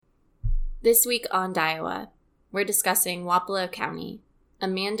This week on DIEOWA, we're discussing Wapello County. A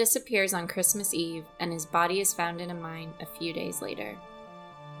man disappears on Christmas Eve, and his body is found in a mine a few days later.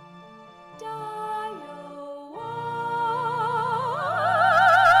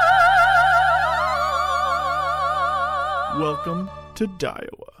 Welcome to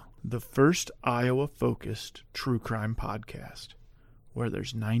DIEOWA, the first Iowa-focused true crime podcast, where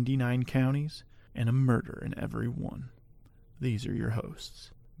there's 99 counties and a murder in every one. These are your hosts,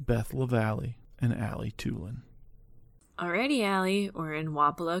 Beth LaValle and Allie Tulin. Alrighty, Allie, we're in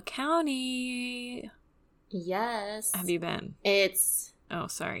Wapello County. Yes. Have you been? Oh,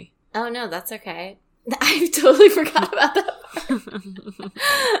 sorry. Oh, no, that's okay. I totally forgot about that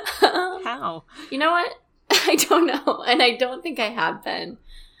part. How? You know what? I don't know, and I don't think I have been.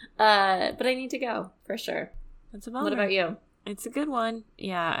 But I need to go, for sure. That's a bummer. What about you? It's a good one.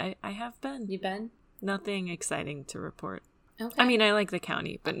 Yeah, I have been. You been? Nothing exciting to report. Okay. I mean, I like the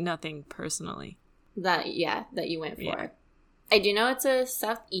county, but nothing personally. That you went for. Yeah. I do know it's a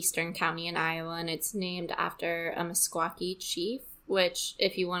southeastern county in Iowa, and it's named after a Meskwaki chief, which,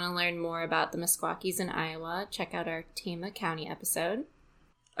 if you want to learn more about the Meskwakis in Iowa, check out our Tama County episode.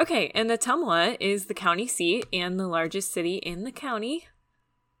 Okay, and Ottumwa is the county seat and the largest city in the county.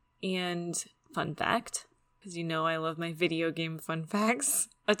 And fun fact, because you know I love my video game fun facts,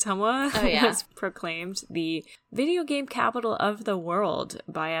 Ottumwa was proclaimed the video game capital of the world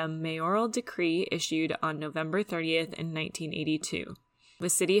by a mayoral decree issued on November 30th in 1982. The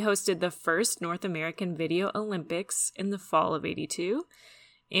city hosted the first North American Video Olympics in the fall of '82.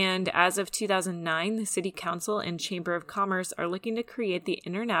 And as of 2009, the City Council and Chamber of Commerce are looking to create the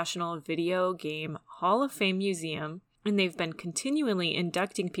International Video Game Hall of Fame Museum, and they've been continually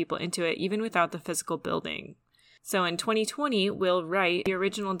inducting people into it even without the physical building. So in 2020, Will Wright, the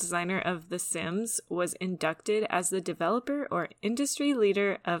original designer of The Sims, was inducted as the Developer or Industry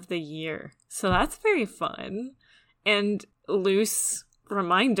Leader of the Year. So that's very fun. And loose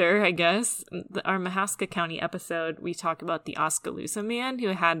reminder, I guess, our Mahaska County episode, we talk about the Oskaloosa man who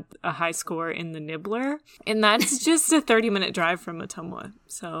had a high score in the Nibbler. And that's just a 30-minute drive from Ottumwa.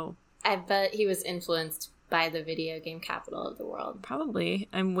 So I bet he was influenced by the video game capital of the world. Probably.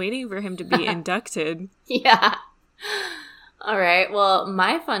 I'm waiting for him to be inducted. Yeah. All right. Well,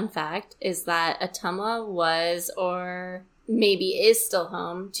 my fun fact is that Ottumwa was, or maybe is still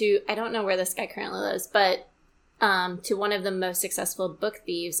home to, I don't know where this guy currently lives, but to one of the most successful book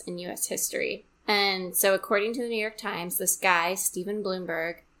thieves in U.S. history. And so according to the New York Times, this guy, Stephen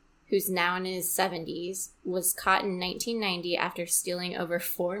Bloomberg, who's now in his 70s, was caught in 1990 after stealing over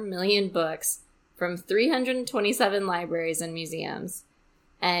 4 million books from 327 libraries and museums.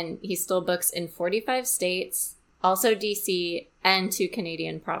 And he stole books in 45 states, also D.C., and 2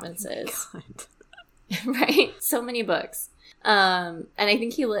 Canadian provinces. God. Right? So many books. And I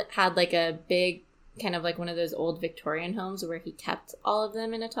think he had like a big, kind of like one of those old Victorian homes where he kept all of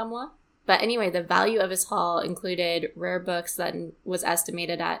them in Ottumwa. But anyway, the value of his haul included rare books that was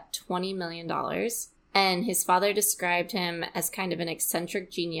estimated at $20 million. And his father described him as kind of an eccentric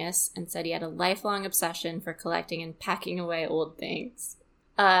genius and said he had a lifelong obsession for collecting and packing away old things.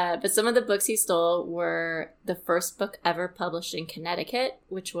 But some of the books he stole were the first book ever published in Connecticut,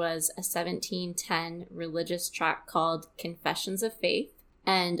 which was a 1710 religious tract called Confessions of Faith,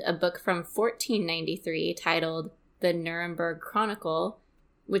 and a book from 1493 titled The Nuremberg Chronicle,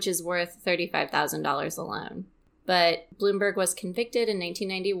 which is worth $35,000 alone. But Bloomberg was convicted in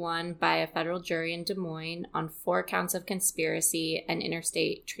 1991 by a federal jury in Des Moines on 4 counts of conspiracy and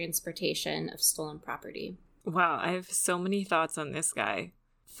interstate transportation of stolen property. Wow, I have so many thoughts on this guy.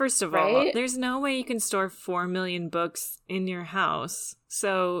 First of all, there's no way you can store 4 million books in your house.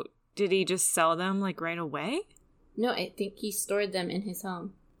 So did he just sell them like right away? No, I think he stored them in his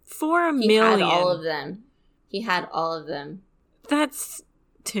home. 4 million? He had all of them. He had all of them. That's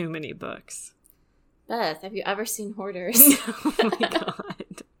too many books. Beth, have you ever seen hoarders? Oh my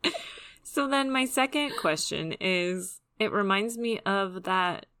God. So then my second question is, it reminds me of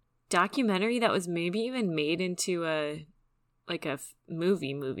that documentary that was maybe even made into a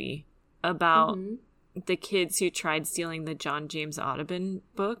movie about the kids who tried stealing the John James Audubon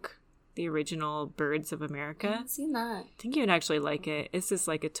book, the original Birds of America. I haven't seen that. I think you would actually like it. It's just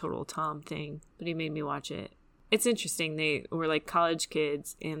like a total Tom thing, but he made me watch it. It's interesting. They were like college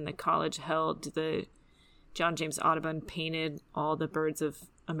kids, and the college held the John James Audubon painted all the birds of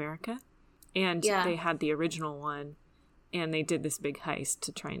America, and they had the original one, and they did this big heist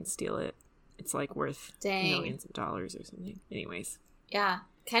to try and steal it. It's like worth millions of dollars or something. Anyways. Yeah.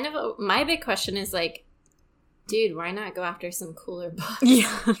 Kind of my big question is like, dude, why not go after some cooler books?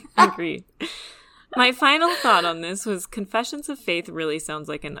 Yeah, agreed. My final thought on this was Confessions of Faith really sounds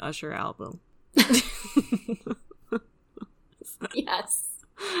like an Usher album. Yes.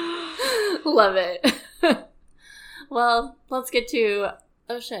 Love it. Well, let's get to...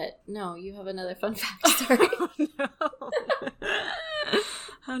 Oh, shit. No, you have another fun fact story. Oh, no.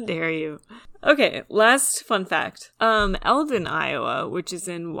 How dare you? Okay, last fun fact. Eldon, Iowa, which is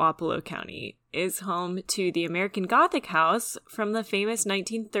in Wapello County, is home to the American Gothic house from the famous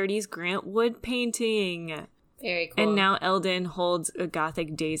 1930s Grant Wood painting. Very cool. And now Eldon holds a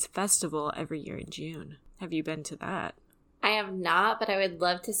Gothic Days festival every year in June. Have you been to that? I have not, but I would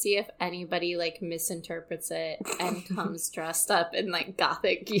love to see if anybody, like, misinterprets it and comes dressed up in, like,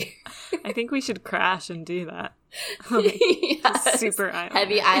 Gothic gear. I think we should crash and do that. Like, yes. super eyeliner.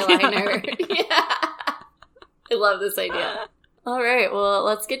 Heavy eyeliner. Yeah. I love this idea. All right, well,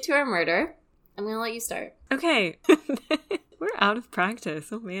 let's get to our murder. I'm going to let you start. Okay. We're out of practice.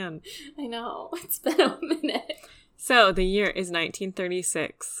 Oh, man. I know. It's been a minute. So, the year is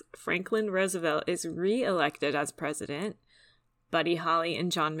 1936. Franklin Roosevelt is re-elected as president. Buddy Holly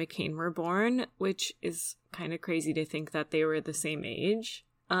and John McCain were born, which is kind of crazy to think that they were the same age.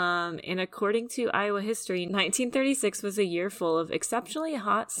 And according to Iowa history, 1936 was a year full of exceptionally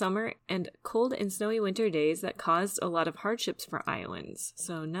hot summer and cold and snowy winter days that caused a lot of hardships for Iowans.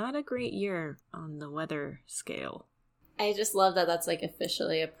 So not a great year on the weather scale. I just love that that's, like,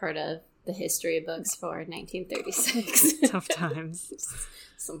 officially a part of the history books for 1936. Tough times.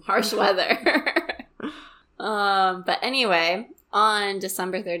 Some harsh weather. But anyway, on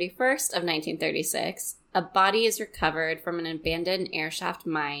December 31st of 1936, a body is recovered from an abandoned airshaft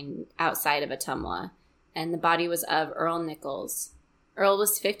mine outside of Ottumwa, and the body was of Earl Nichols. Earl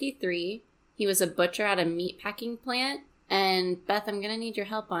was 53. He was a butcher at a meatpacking plant. And Beth, I'm going to need your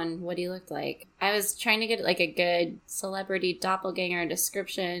help on what he looked like. I was trying to get, like, a good celebrity doppelganger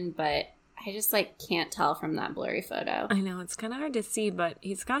description, but I just, like, can't tell from that blurry photo. I know, it's kind of hard to see, but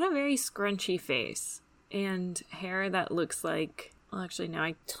he's got a very scrunchy face and hair that looks like, well, actually,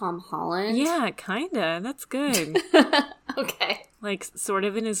 now Tom Holland? Yeah, kind of. That's good. Okay. Like, sort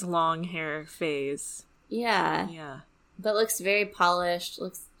of in his long hair phase. Yeah. Yeah. But looks very polished.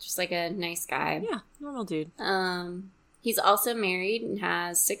 Looks just like a nice guy. Yeah, normal dude. He's also married and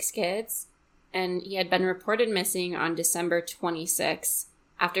has 6 kids, and he had been reported missing on December 26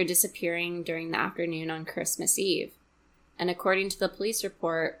 after disappearing during the afternoon on Christmas Eve. And according to the police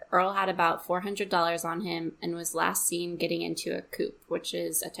report, Earl had about $400 on him and was last seen getting into a coupe, which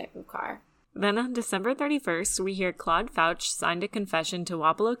is a type of car. Then on December 31st, we hear Claude Fouch signed a confession to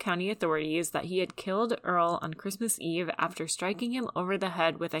Wapello County authorities that he had killed Earl on Christmas Eve after striking him over the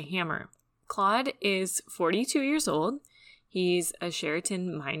head with a hammer. Claude is 42 years old. He's a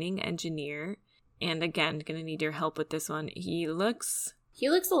Sheraton mining engineer. And again, gonna need your help with this one. He looks a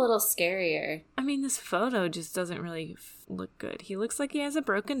little scarier. I mean, this photo just doesn't really look good. He looks like he has a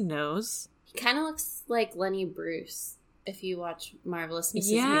broken nose. He kind of looks like Lenny Bruce if you watch Marvelous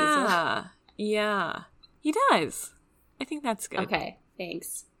Mrs. Maisel. Yeah. He does. I think that's good. Okay,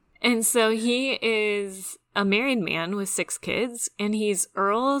 thanks. And so he is a married man with 6 kids, and he's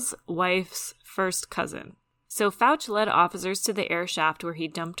Earl's wife's first cousin. So Fouch led officers to the air shaft where he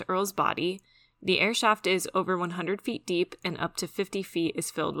dumped Earl's body. The air shaft is over 100 feet deep, and up to 50 feet is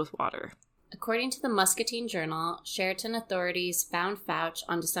filled with water. According to the Muscatine Journal, Sheraton authorities found Fouch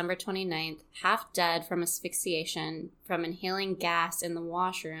on December 29th, half dead from asphyxiation from inhaling gas in the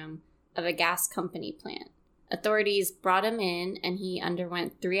washroom of a gas company plant. Authorities brought him in, and he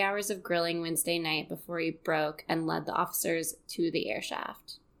underwent 3 hours of grilling Wednesday night before he broke and led the officers to the air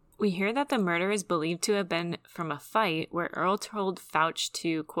shaft. We hear that the murder is believed to have been from a fight where Earl told Fouch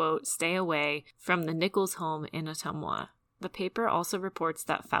to, quote, stay away from the Nichols home in Ottumwa. The paper also reports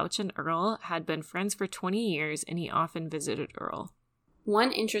that Fouch and Earl had been friends for 20 years, and he often visited Earl.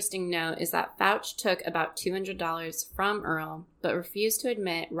 One interesting note is that Fouch took about $200 from Earl, but refused to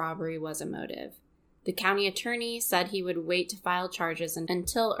admit robbery was a motive. The county attorney said he would wait to file charges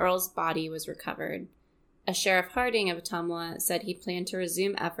until Earl's body was recovered. A Sheriff Harding of Ottumwa said he planned to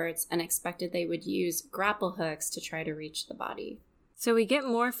resume efforts and expected they would use grapple hooks to try to reach the body. So we get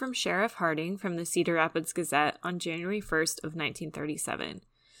more from Sheriff Harding from the Cedar Rapids Gazette on January 1st of 1937.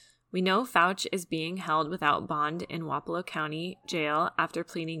 We know Fouch is being held without bond in Wapello County Jail after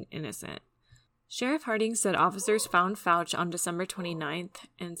pleading innocent. Sheriff Harding said officers found Fouch on December 29th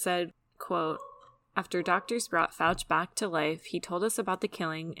and said, quote, after doctors brought Fouch back to life, he told us about the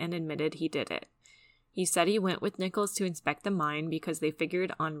killing and admitted he did it. He said he went with Nichols to inspect the mine because they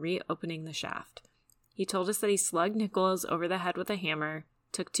figured on reopening the shaft. He told us that he slugged Nichols over the head with a hammer,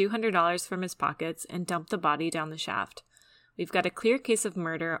 took $200 from his pockets, and dumped the body down the shaft. We've got a clear case of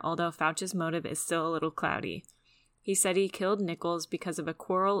murder, although Fauch's motive is still a little cloudy. He said he killed Nichols because of a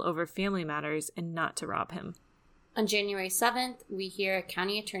quarrel over family matters and not to rob him. On January 7th, we hear a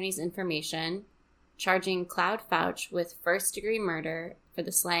county attorney's information charging Cloud Fauch with first-degree murder for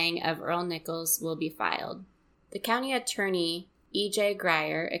the slaying of Earl Nichols will be filed. The county attorney, E.J.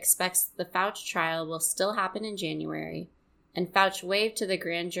 Grier, expects the Fauch trial will still happen in January, and Fauch waived to the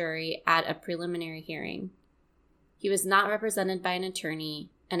grand jury at a preliminary hearing. He was not represented by an attorney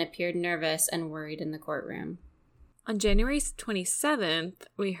and appeared nervous and worried in the courtroom. On January 27th,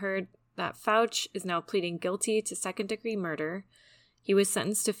 we heard that Fauch is now pleading guilty to second-degree murder. He was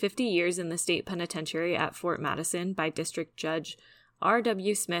sentenced to 50 years in the state penitentiary at Fort Madison by District Judge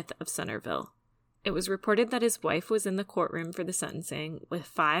R.W. Smith of Centerville. It was reported that his wife was in the courtroom for the sentencing with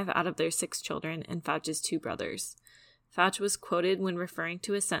 5 out of their 6 children and Fauch's 2 brothers. Fauch was quoted when referring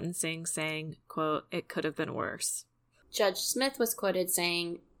to his sentencing saying, quote, "It could have been worse." Judge Smith was quoted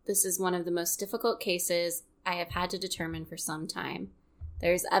saying, "This is one of the most difficult cases I have had to determine for some time.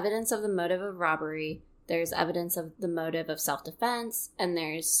 There is evidence of the motive of robbery, there is evidence of the motive of self-defense, and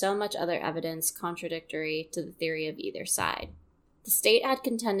there is so much other evidence contradictory to the theory of either side." The state had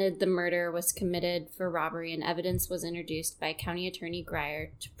contended the murder was committed for robbery, and evidence was introduced by County Attorney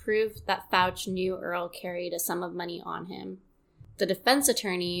Grier to prove that Fauch knew Earl carried a sum of money on him. The defense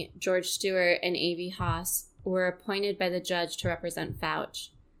attorney, George Stewart and A.V. Haas, were appointed by the judge to represent Fauch.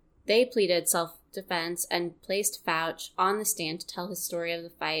 They pleaded self-defense and placed Fauch on the stand to tell his story of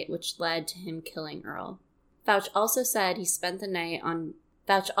the fight which led to him killing Earl. Fauch also said he spent the night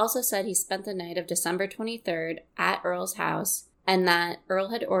of December 23rd at Earl's house and that Earl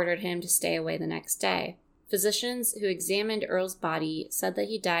had ordered him to stay away the next day. Physicians who examined Earl's body said that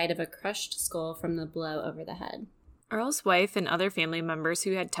he died of a crushed skull from the blow over the head. Earl's wife and other family members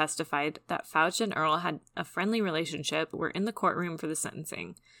who had testified that Fauch and Earl had a friendly relationship were in the courtroom for the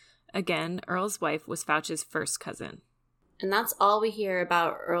sentencing. Again, Earl's wife was Fauch's first cousin. And that's all we hear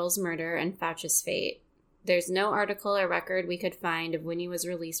about Earl's murder and Fauch's fate. There's no article or record we could find of when he was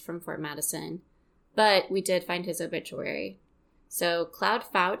released from Fort Madison, but we did find his obituary. So Cloud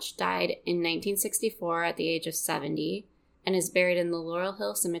Fauch died in 1964 at the age of 70 and is buried in the Laurel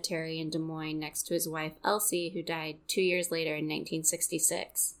Hill Cemetery in Des Moines next to his wife Elsie, who died 2 years later in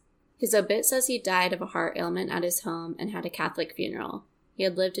 1966. His obit says he died of a heart ailment at his home and had a Catholic funeral. He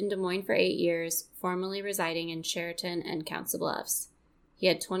had lived in Des Moines for 8 years, formerly residing in Sheraton and Council Bluffs. He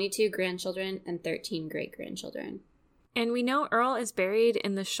had 22 grandchildren and 13 great-grandchildren. And we know Earl is buried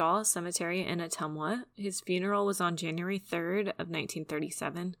in the Shaw Cemetery in Ottumwa. His funeral was on January 3rd of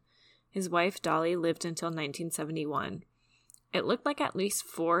 1937. His wife, Dolly, lived until 1971. It looked like at least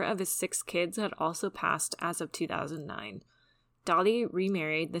 4 of his 6 kids had also passed as of 2009. Dolly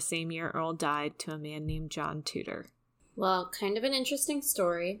remarried the same year Earl died to a man named John Tudor. Well, kind of an interesting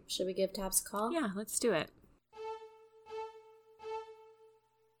story. Should we give Tabs a call? Yeah, let's do it.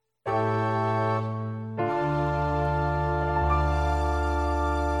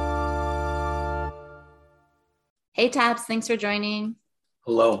 Hey Tabs, thanks for joining.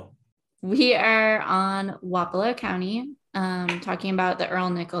 Hello. We are on Wapello County, talking about the Earl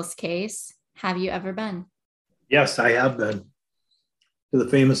Nichols case. Have you ever been? Yes, I have been to the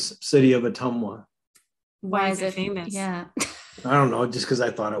famous city of Ottumwa. Why is it famous? Yeah. I don't know, just because I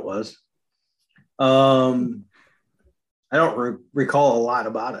thought it was. I don't recall a lot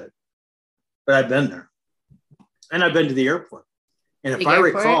about it, but I've been there. And I've been to the airport. And if I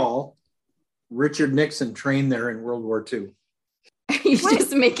recall, Richard Nixon trained there in World War II. Are you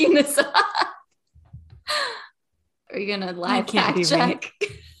just making this up? Are you going to live fact check?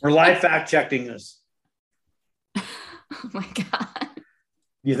 We're live fact checking this. Oh my God.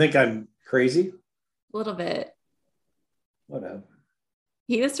 You think I'm crazy? A little bit. Whatever.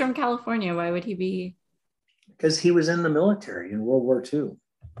 He was from California. Why would he be? Because he was in the military in World War II.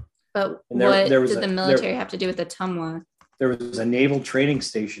 But what did the military have to do with Ottumwa? There was a naval training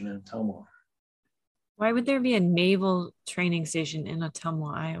station in Ottumwa. Why would there be a naval training station in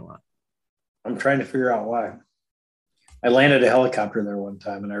Ottumwa, Iowa? I'm trying to figure out why. I landed a helicopter there one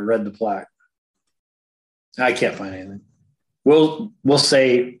time and I read the plaque. I can't find anything. We'll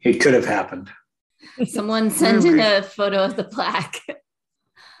say it could have happened. Someone send in a photo of the plaque.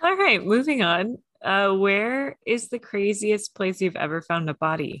 All right, moving on. Where is the craziest place you've ever found a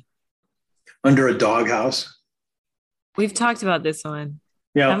body? Under a doghouse. We've talked about this one.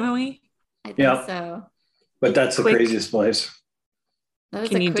 Yeah. Haven't we? I think so. But that's the craziest place.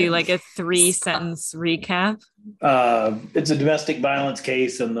 Can you do like a 3-sentence recap? It's a domestic violence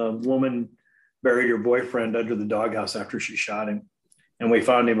case, and the woman buried her boyfriend under the doghouse after she shot him. And we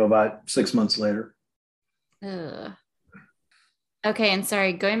found him about 6 months later. Ugh. Okay, and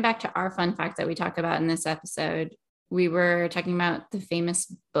sorry, going back to our fun fact that we talked about in this episode, we were talking about the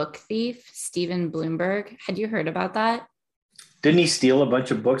famous book thief, Stephen Bloomberg. Had you heard about that? Didn't he steal a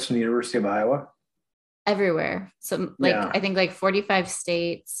bunch of books from the University of Iowa? Everywhere. So, like, Yeah. I think like 45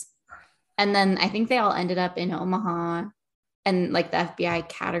 states. And then I think they all ended up in Omaha, and like the FBI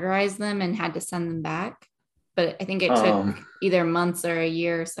categorized them and had to send them back. But I think it took either months or a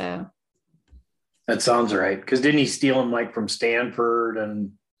year or so. That sounds right. Because didn't he steal them like from Stanford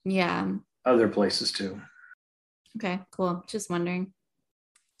and Yeah. other places too? Okay, cool. Just wondering.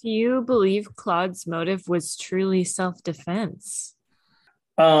 Do you believe Claude's motive was truly self-defense?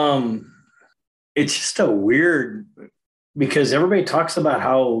 It's just a weird, because everybody talks about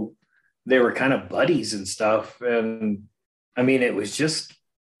how they were kind of buddies and stuff. And I mean, it was just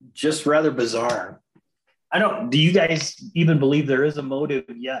rather bizarre. Do you guys even believe there is a motive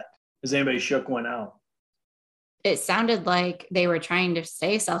yet? Has anybody shook one out? It sounded like they were trying to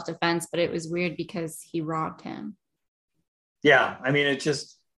say self-defense, but it was weird because he robbed him. Yeah. I mean,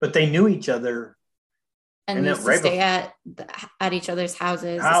 but they knew each other. And used to stay at each other's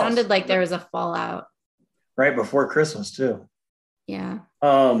houses. It sounded like there was a fallout. Right before Christmas, too. Yeah.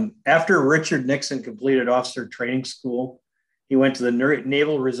 After Richard Nixon completed officer training school, he went to the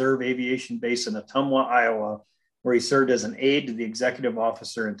Naval Reserve Aviation Base in Ottumwa, Iowa, where he served as an aide to the executive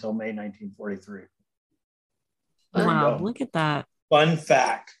officer until May 1943. Wow, look at that. Fun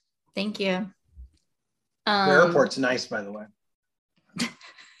fact. Thank you. The airport's nice, by the way.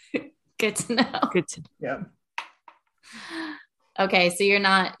 Good to know. Good to know. Yeah. Okay, so you're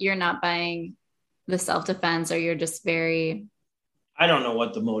not buying the self-defense, or you're just very. I don't know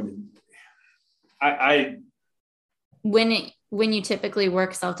what the motive. When you typically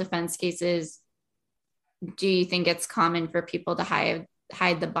work self-defense cases, do you think it's common for people to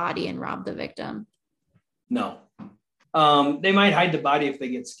hide the body and rob the victim? No. They might hide the body if they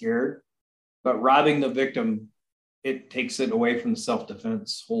get scared, but robbing the victim, it takes it away from the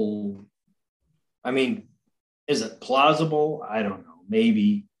self-defense whole. I mean, is it plausible? I don't know,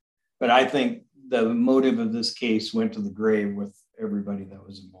 maybe. But I think the motive of this case went to the grave with everybody that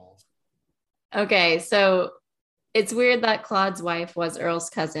was involved. Okay, so it's weird that Claude's wife was Earl's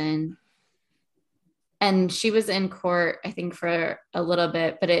cousin. And she was in court, I think, for a little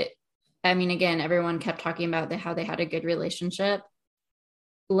bit. But again, everyone kept talking about how they had a good relationship.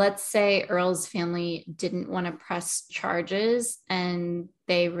 Let's say Earl's family didn't want to press charges and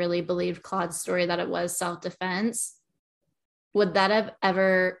they really believed Claude's story that it was self-defense. Would that have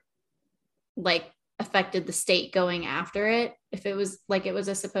ever affected the state going after it if it was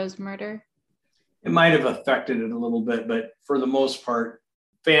a supposed murder? It might have affected it a little bit, but for the most part,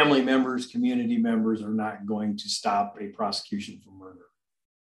 family members, community members are not going to stop a prosecution for murder.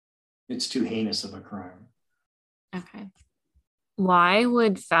 It's too heinous of a crime. Okay. Why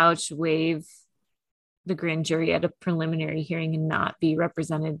would Fauch waive the grand jury at a preliminary hearing and not be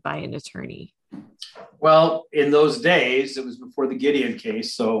represented by an attorney? Well, in those days, it was before the Gideon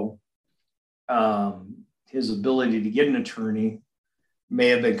case, so his ability to get an attorney may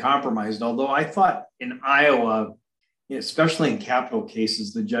have been compromised. Although I thought in Iowa, especially in capital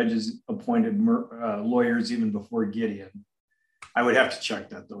cases, the judges appointed lawyers even before Gideon. I would have to check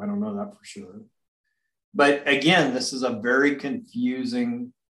that, though. I don't know that for sure. But again, this is a very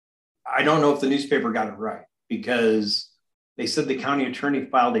confusing. I don't know if the newspaper got it right, because they said the county attorney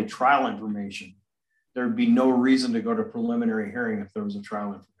filed a trial information. There'd be no reason to go to preliminary hearing if there was a trial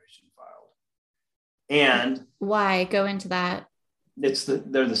information filed. And why? Go into that.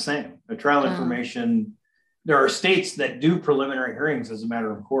 They're the same. The trial information, there are states that do preliminary hearings as a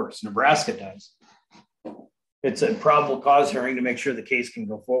matter of course. Nebraska does. It's a probable cause hearing to make sure the case can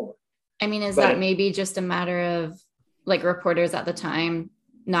go forward. I mean, is that maybe just a matter of reporters at the time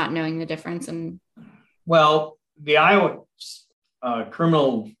not knowing the difference? Well, the Iowa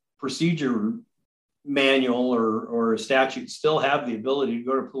criminal procedure manual or statute still have the ability to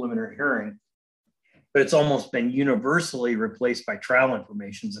go to preliminary hearing, but it's almost been universally replaced by trial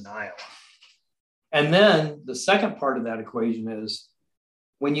informations in Iowa. And then the second part of that equation is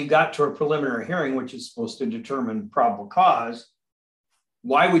when you got to a preliminary hearing, which is supposed to determine probable cause,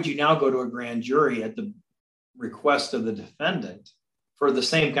 why would you now go to a grand jury at the request of the defendant for the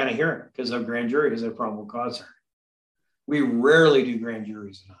same kind of hearing? Because a grand jury is a probable cause hearing. We rarely do grand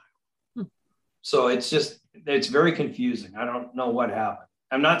juries in Iowa. So it's very confusing. I don't know what happened.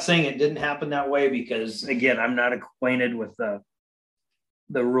 I'm not saying it didn't happen that way because, again, I'm not acquainted with the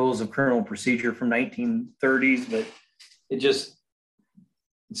rules of criminal procedure from 1930s, but it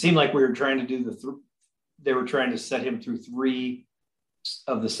seemed like we were trying to do they were trying to set him through three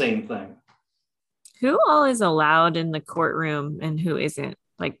of the same thing. Who all is allowed in the courtroom and who isn't?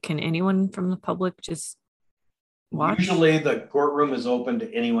 Like, can anyone from the public just watch? Usually the courtroom is open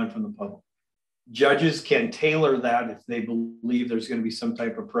to anyone from the public. Judges can tailor that if they believe there's going to be some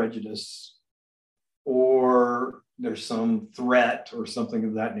type of prejudice or there's some threat or something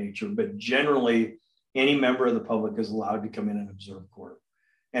of that nature. But generally, any member of the public is allowed to come in and observe court.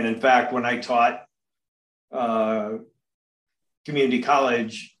 And in fact, when I taught community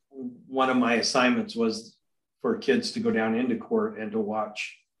college, one of my assignments was for kids to go down into court and to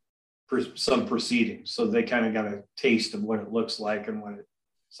watch some proceedings. So they kind of got a taste of what it looks like and what it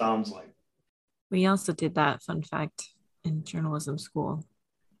sounds like. We also did that, fun fact, in journalism school.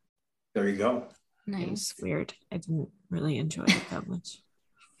 There you go. Nice. It was weird. I didn't really enjoy it that much.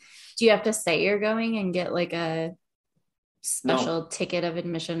 Do you have to say you're going and get like a special ticket of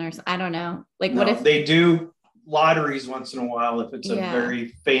admission or something? I don't know. Like, what if they do lotteries once in a while if it's a Yeah. very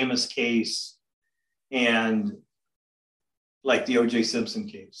famous case, and like the O.J. Simpson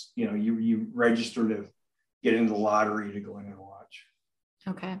case, you register to get into the lottery to go in and watch.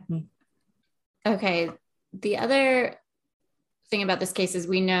 Okay. Okay. The other thing about this case is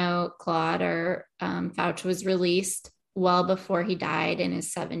we know Claude or Fouch was released well before he died in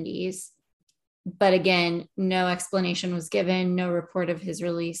his 70s. But again, no explanation was given. No report of his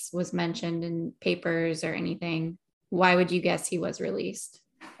release was mentioned in papers or anything. Why would you guess he was released?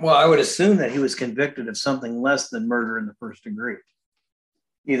 Well, I would assume that he was convicted of something less than murder in the first degree.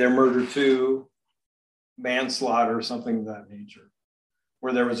 Either murder 2, manslaughter, or something of that nature,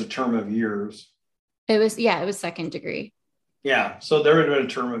 where there was a term of years. It was second degree. Yeah, so there would have been a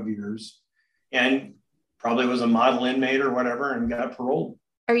term of years, and probably was a model inmate or whatever, and got paroled.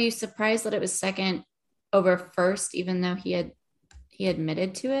 Are you surprised that it was second over first, even though he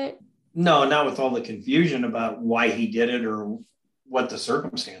admitted to it? No, not with all the confusion about why he did it or what the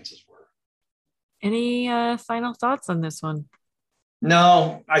circumstances were. Any final thoughts on this one?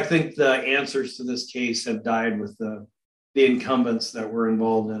 No, I think the answers to this case have died with the incumbents that were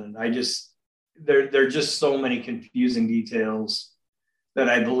involved in it. There are just so many confusing details that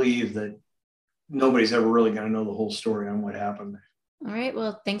I believe that nobody's ever really going to know the whole story on what happened. All right.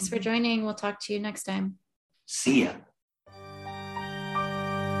 Well, thanks for joining. We'll talk to you next time. See ya.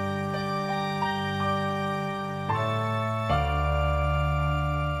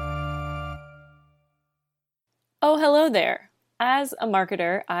 Oh, hello there. As a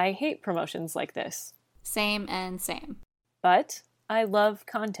marketer, I hate promotions like this. Same and same. But I love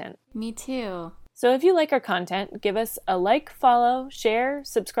content. Me too. So if you like our content, give us a like, follow, share,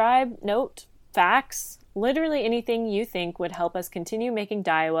 subscribe, note, fax, literally anything you think would help us continue making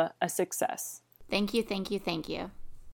DIEOWA a success. Thank you, thank you, thank you.